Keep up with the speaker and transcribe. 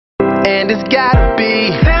and it's gotta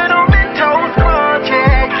be Cinnamon Toast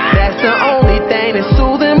Project. That's the only thing that's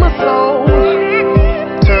soothing my soul.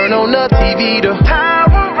 Turn on the TV to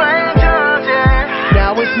Power Rangers, yeah.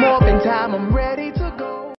 Now it's morphin' time, I'm ready to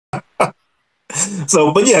go.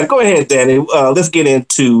 So, but yeah, go ahead, Danny. Let's get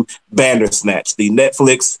into Bandersnatch, the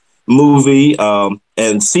Netflix movie,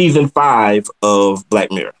 and season 5 of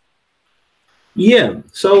Black Mirror. Yeah,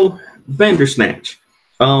 so Bandersnatch.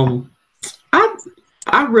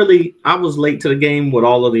 I was late to the game with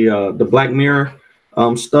all of the Black Mirror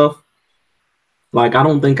stuff. Like, I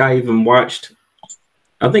don't think I even watched.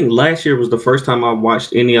 I think last year was the first time I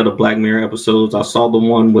watched any of the Black Mirror episodes. I saw the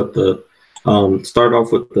one with the start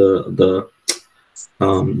off with the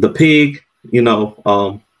pig, you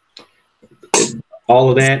know, all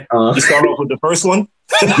of that. You start off with the first one.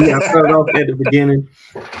 Yeah, I started off at the beginning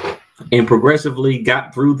and progressively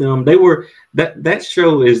got through them. They were that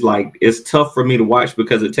show is like, it's tough for me to watch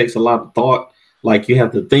because it takes a lot of thought. Like, you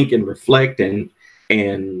have to think and reflect and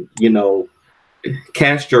you know,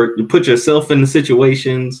 put yourself in the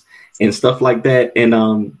situations and stuff like that.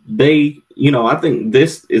 And they, you know, I think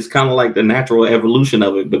this is kind of like the natural evolution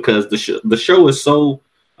of it, because the show is so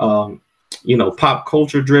you know, pop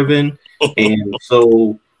culture driven and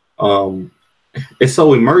so it's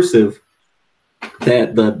so immersive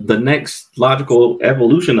that the next logical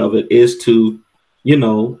evolution of it is to, you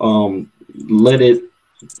know, let it,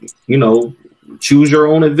 you know, choose your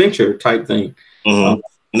own adventure type thing.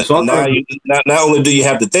 So not only do you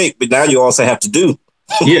have to think, but now you also have to do.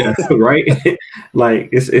 Yeah, right. Like,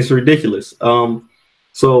 it's ridiculous.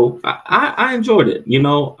 So I enjoyed it. You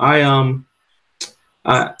know,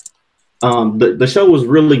 the show was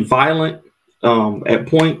really violent at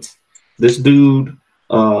points. This dude,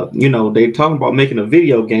 you know, they talking about making a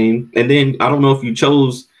video game, and then I don't know if you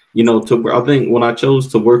chose, you know, I think when I chose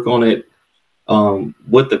to work on it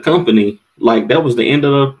with the company, like, that was the end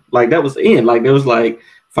of that was the end. Like, there was like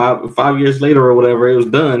five years later or whatever, it was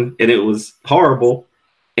done, and it was horrible,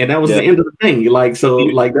 and that was the end of the thing. Like, so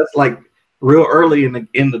like, that's like real early in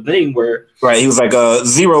the thing where he was like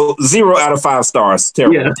 0 out of 5 stars.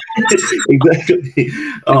 Terrible. Yeah, exactly.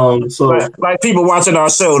 So like people watching our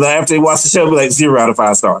show, after they watch the show, be like 0 out of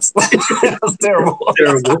 5 stars. That's terrible.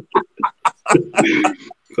 Terrible.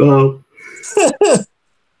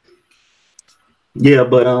 Yeah,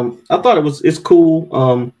 but I thought it's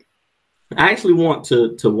cool. I actually want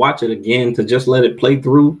to watch it again, to just let it play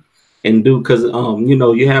through and do, because you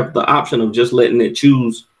know, you have the option of just letting it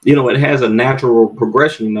choose. You know, it has a natural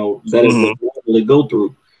progression, you know, that it will normally go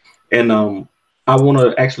through. And I want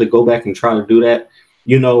to actually go back and try to do that.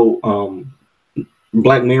 You know,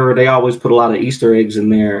 Black Mirror, they always put a lot of Easter eggs in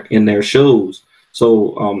their shows.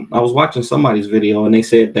 So I was watching somebody's video, and they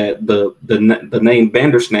said that the name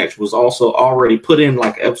Bandersnatch was also already put in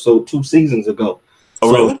like episode 2 seasons ago.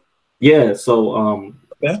 Oh, really? Yeah. So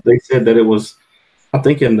they said that it was, I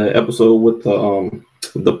think, in the episode with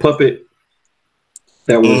the puppet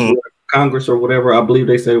that was Congress or whatever. I believe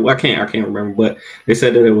they said, well, I can't remember, but they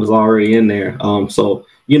said that it was already in there. So,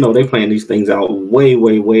 you know, they plan these things out way,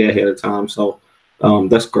 way, way ahead of time. So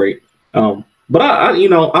that's great. But I you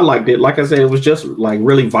know, I liked it. Like I said, it was just like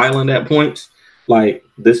really violent at points. Like,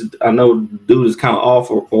 this, I know dude is kind of off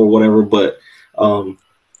or whatever, but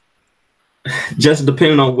just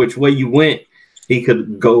depending on which way you went, he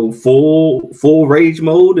could go full rage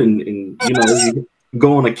mode and you know,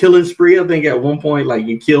 go on a killing spree. I think at one point, like,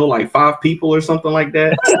 you kill like 5 people or something like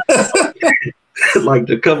that. Like,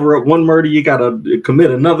 to cover up one murder, you gotta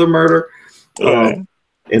commit another murder. And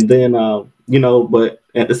then you know, but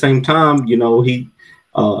at the same time, you know, he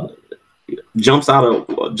jumps out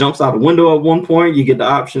a window at one point. You get the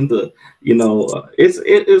option to, you know,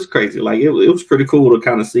 it's crazy. Like, it was pretty cool to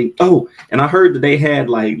kind of see. Oh, and I heard that they had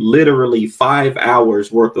like literally 5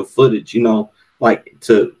 hours worth of footage, you know, like,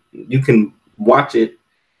 you can watch it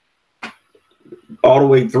all the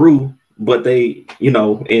way through, but they, you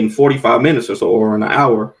know, in 45 minutes or so, or an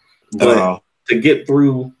hour. But to get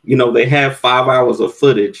through, you know, they have 5 hours of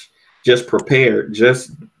footage just prepared,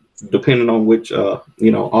 just depending on which,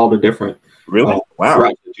 you know, all the different routes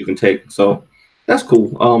that you can take. So that's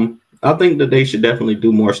cool. I think that they should definitely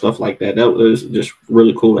do more stuff like that. That was just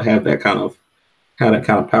really cool to have that kind of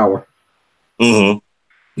power.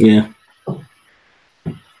 Yeah.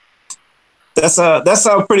 That's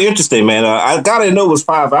pretty interesting, man. I gotta know it was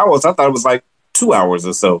 5 hours. I thought it was like 2 hours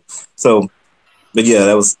or so. So, but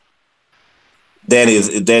yeah,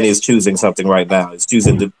 Danny is choosing something right now. He's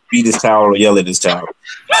choosing to beat his child or yell at his child.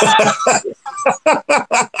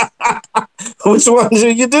 Which one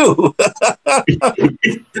should you do?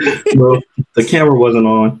 Well, the camera wasn't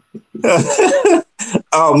on.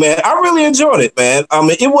 Oh man, I really enjoyed it, man. I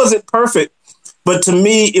mean, it wasn't perfect, but to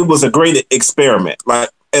me, it was a great experiment. Like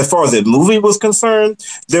as far as the movie was concerned,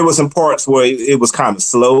 there were some parts where it was kind of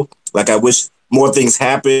slow. Like I wish more things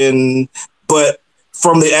happened, but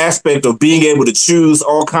from the aspect of being able to choose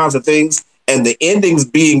all kinds of things and the endings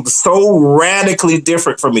being so radically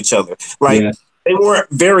different from each other. Like they weren't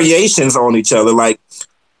variations on each other. Like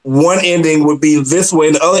one ending would be this way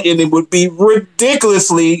and the other ending would be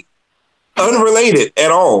ridiculously unrelated at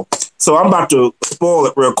all. So I'm about to spoil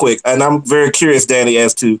it real quick. And I'm very curious, Danny,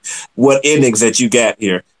 as to what endings that you got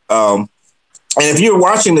here. And if you're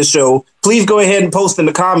watching the show, please go ahead and post in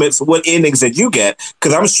the comments what endings that you get,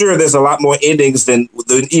 because I'm sure there's a lot more endings than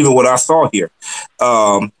even what I saw here.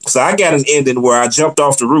 So I got an ending where I jumped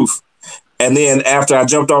off the roof. And then after I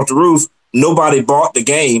jumped off the roof, nobody bought the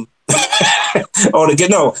game.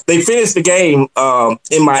 They finished the game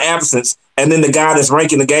in my absence. And then the guy that's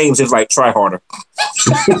ranking the games is like, try harder.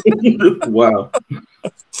 Wow.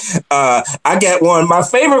 I got one. My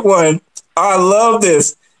favorite one, I love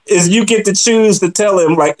this, is you get to choose to tell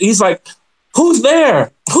him, like, he's like, who's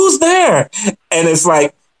there? Who's there? And it's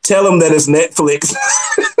like, tell him that it's Netflix.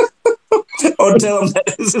 Or tell him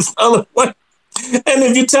that it's this other one. And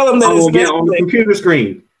if you tell him that it's Netflix. On the computer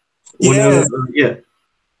screen. Yeah. Yeah.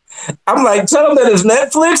 I'm like, tell him that it's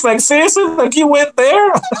Netflix. Like, seriously? Like, you went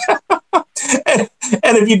there? and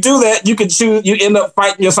if you do that, you can choose, you end up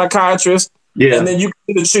fighting your psychiatrist. Yeah. And then you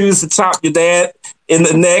can choose to chop your dad in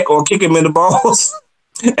the neck or kick him in the balls.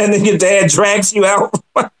 And then your dad drags you out.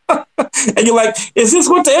 And you're like, is this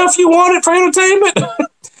what the F you wanted for entertainment?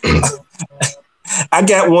 I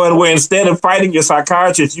got one where instead of fighting your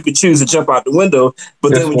psychiatrist, you could choose to jump out the window.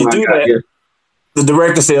 But then when you do that, the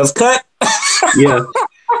director says, cut. Yeah.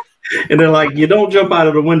 And they're like, you don't jump out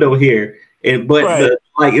of the window here. But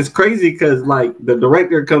it's crazy because like the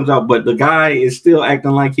director comes out, but the guy is still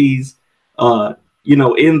acting like he's in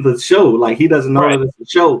the show. Like he doesn't know that it's a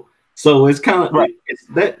show. So it's kind of it's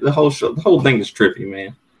that the whole thing is trippy,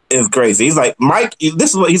 man. It's crazy. He's like, Mike, this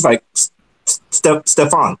is what he's like,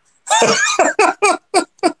 Stefan.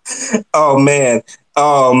 Oh man.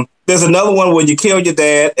 There's another one where you kill your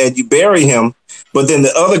dad and you bury him, but then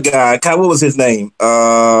the other guy, what was his name?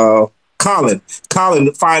 Colin.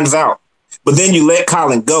 Colin finds out. But then you let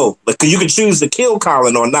Colin go. Like, you can choose to kill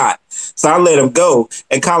Colin or not. So I let him go,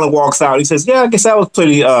 and Colin walks out. He says, yeah, I guess that was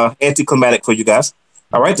pretty anticlimactic for you guys.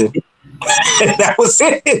 All right, then. And that was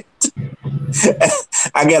it.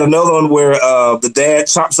 I got another one where the dad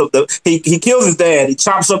chops up he kills his dad. He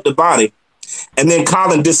chops up the body, and then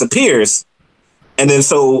Colin disappears. And then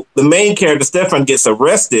so the main character, Stefan, gets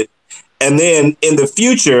arrested. And then in the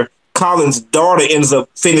future, Colin's daughter ends up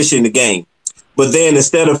finishing the game. But then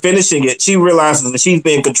instead of finishing it, she realizes that she's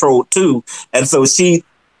being controlled too. And so she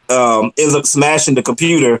ends up smashing the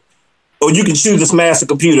computer. Or you can choose to smash the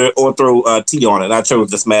computer or throw tea on it. I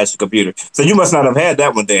chose to smash the computer. So you must not have had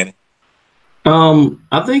that one, Danny.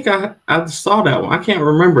 I think I saw that one. I can't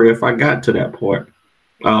remember if I got to that part.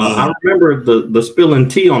 I remember the spilling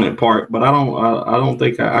tea on it part, but I don't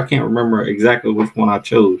think I can't remember exactly which one I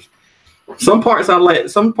chose. Some parts I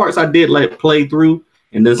did let play through,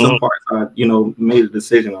 and then some parts I made a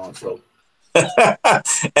decision on. So,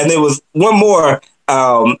 and there was one more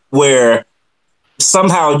where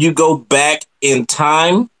somehow you go back in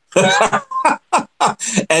time,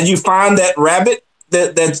 and you find that rabbit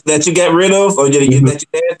that you got rid of, or that your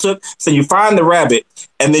dad took. So you find the rabbit,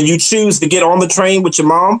 and then you choose to get on the train with your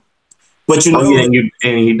mom. But and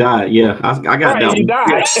he died. Yeah, I got that one. He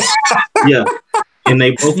died. Yeah. And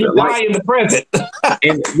they both die in the present.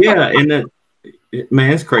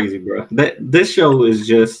 Man, it's crazy, bro. This show is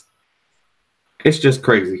just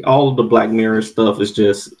crazy. All of the Black Mirror stuff is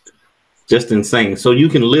just insane. So you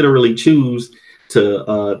can literally choose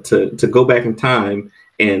to go back in time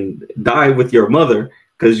and die with your mother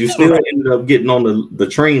because you still ended up getting on the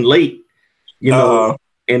train late, and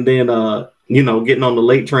then getting on the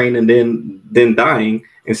late train and then dying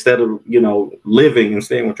instead of living and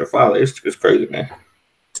staying with your father. It's crazy, man.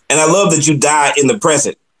 And I love that you die in the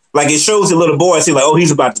present. Like, it shows the little boy, see, like, oh,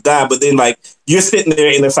 he's about to die, but then like you're sitting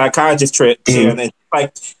there in the psychiatrist chair, and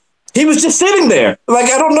like he was just sitting there.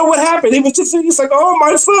 Like, I don't know what happened. He was just sitting. He's like, oh,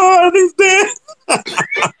 my son is dead.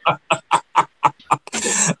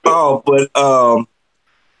 Oh, but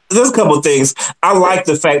there's a couple of things. I like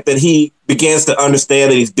the fact that he begins to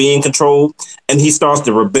understand that he's being controlled, and he starts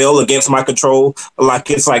to rebel against my control. Like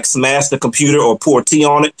it's like smash the computer or pour tea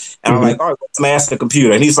on it. And I'm like, all right, smash the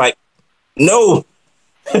computer. And he's like, no,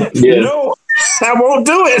 no, I won't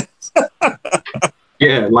do it.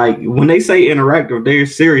 Yeah, like when they say interactive, they're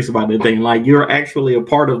serious about the thing. Like you're actually a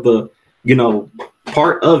part of the,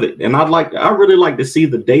 part of it. And I really like to see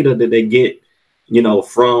the data that they get,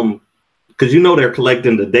 from, because they're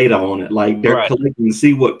collecting the data on it. Like they're collecting to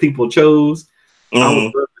see what people chose. I would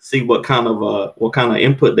love to see what kind of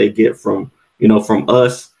input they get from from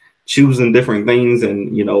us choosing different things,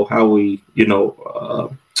 and how we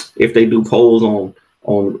if they do polls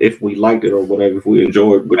on if we liked it or whatever, if we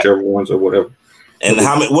enjoyed whichever ones or whatever. And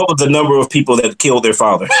what was the number of people that killed their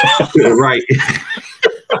father? Right.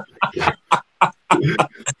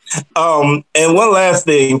 And one last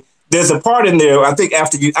thing, there's a part in there, I think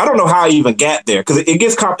after I don't know how I even got there, because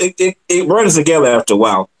it runs together after a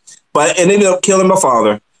while, but it ended up killing my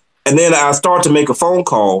father. And then I start to make a phone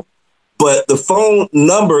call, but the phone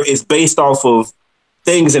number is based off of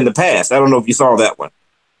things in the past. I don't know if you saw that one.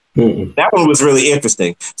 Mm-mm. That one was really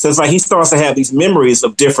interesting. So it's like he starts to have these memories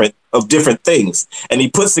of different things, and he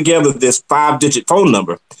puts together this 5-digit phone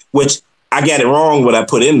number, which I got it wrong what I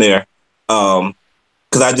put in there,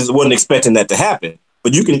 because I just wasn't expecting that to happen.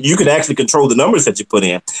 But you can actually control the numbers that you put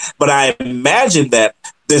in. But I imagine that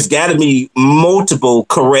there's got to be multiple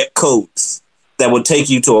correct codes that would take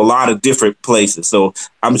you to a lot of different places. So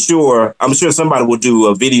I'm sure somebody will do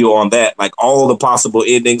a video on that, like all the possible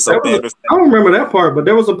endings. I don't remember that part, but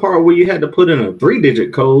there was a part where you had to put in a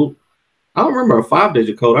 3-digit code. I don't remember a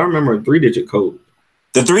 5-digit code. I remember a 3-digit code.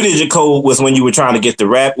 The 3-digit code was when you were trying to get the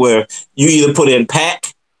rap, where you either put in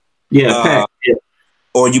pack, pack,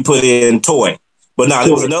 or you put in toy. But now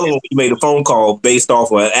there was another one where you made a phone call based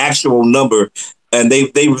off of an actual number, and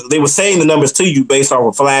they were saying the numbers to you based off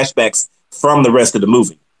of flashbacks from the rest of the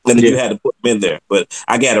movie. And then you had to put them in there. But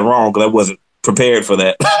I got it wrong because I wasn't prepared for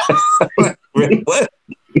that. What?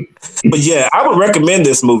 But yeah, I would recommend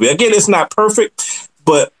this movie. Again, it's not perfect,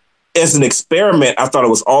 but as an experiment, I thought it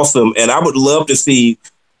was awesome. And I would love to see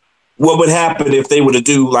what would happen if they were to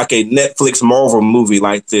do like a Netflix Marvel movie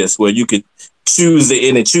like this, where you could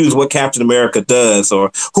choose what Captain America does,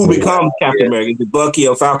 or who becomes Captain America, is it Bucky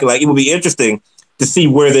or Falcon. Like, it would be interesting to see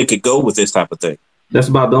where they could go with this type of thing. That's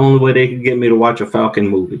about the only way they could get me to watch a Falcon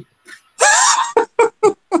movie.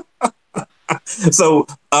 So,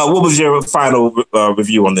 what was your final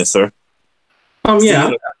review on this, sir?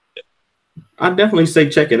 Yeah, I definitely say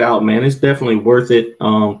check it out, man. It's definitely worth it.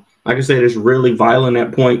 Like I said, it's really violent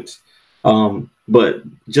at points, but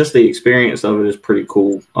just the experience of it is pretty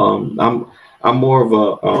cool. I'm more of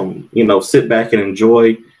a sit back and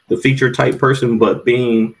enjoy the feature type person, but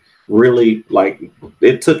being really like,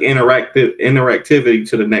 it took interactivity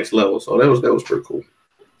to the next level. So that was pretty cool.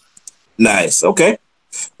 Nice. Okay.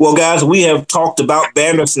 Well, guys, we have talked about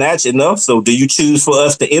Bandersnatch enough. So do you choose for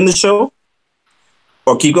us to end the show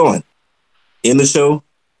or keep going? End the show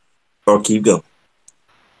or keep going?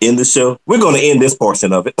 End the show. We're going to end this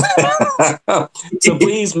portion of it. So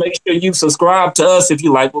please make sure you subscribe to us if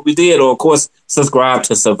you like what we did, or of course, subscribe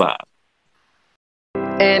to Survive.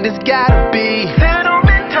 And it's gotta be